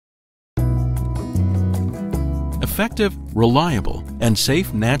Effective, reliable, and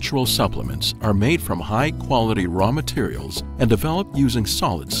safe natural supplements are made from high-quality raw materials and developed using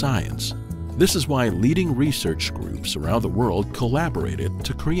solid science. This is why leading research groups around the world collaborated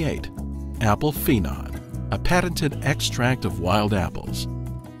to create ApplePhenon, a patented extract of wild apples.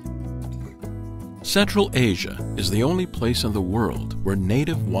 Central Asia is the only place in the world where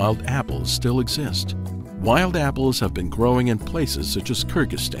native wild apples still exist. Wild apples have been growing in places such as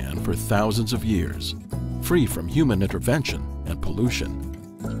Kyrgyzstan for thousands of years, free from human intervention and pollution.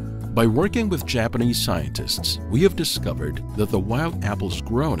 By working with Japanese scientists, we have discovered that the wild apples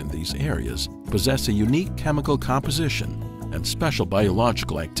grown in these areas possess a unique chemical composition and special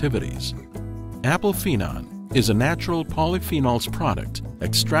biological activities. ApplePhenon is a natural polyphenols product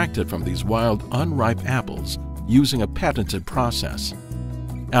extracted from these wild unripe apples using a patented process.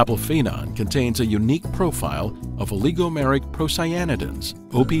 ApplePhenon contains a unique profile of oligomeric proanthocyanidins,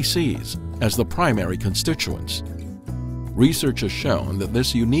 OPCs, as the primary constituents. Research has shown that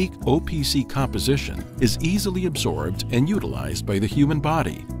this unique OPC composition is easily absorbed and utilized by the human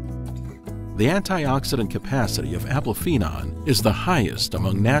body. The antioxidant capacity of ApplePhenon is the highest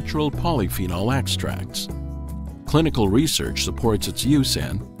among natural polyphenol extracts. Clinical research supports its use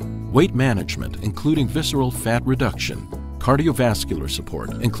in weight management, including visceral fat reduction, cardiovascular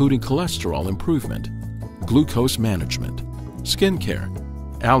support, including cholesterol improvement, glucose management, skincare,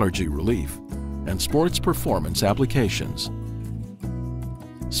 allergy relief, and sports performance applications.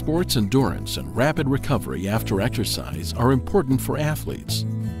 Sports endurance and rapid recovery after exercise are important for athletes.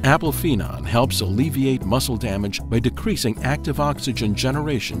 ApplePhenon helps alleviate muscle damage by decreasing active oxygen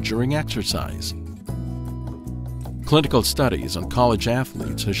generation during exercise. Clinical studies on college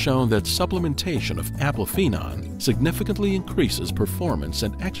athletes have shown that supplementation of ApplePhenon significantly increases performance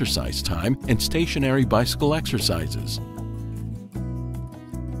and exercise time in stationary bicycle exercises.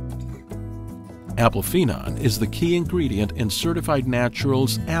 ApplePhenon is the key ingredient in Certified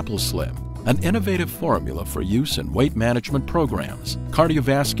Naturals AppleSlim, an innovative formula for use in weight management programs,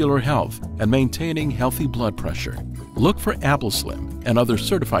 cardiovascular health, and maintaining healthy blood pressure. Look for AppleSlim and other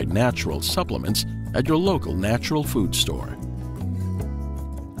certified natural supplements at your local natural food store.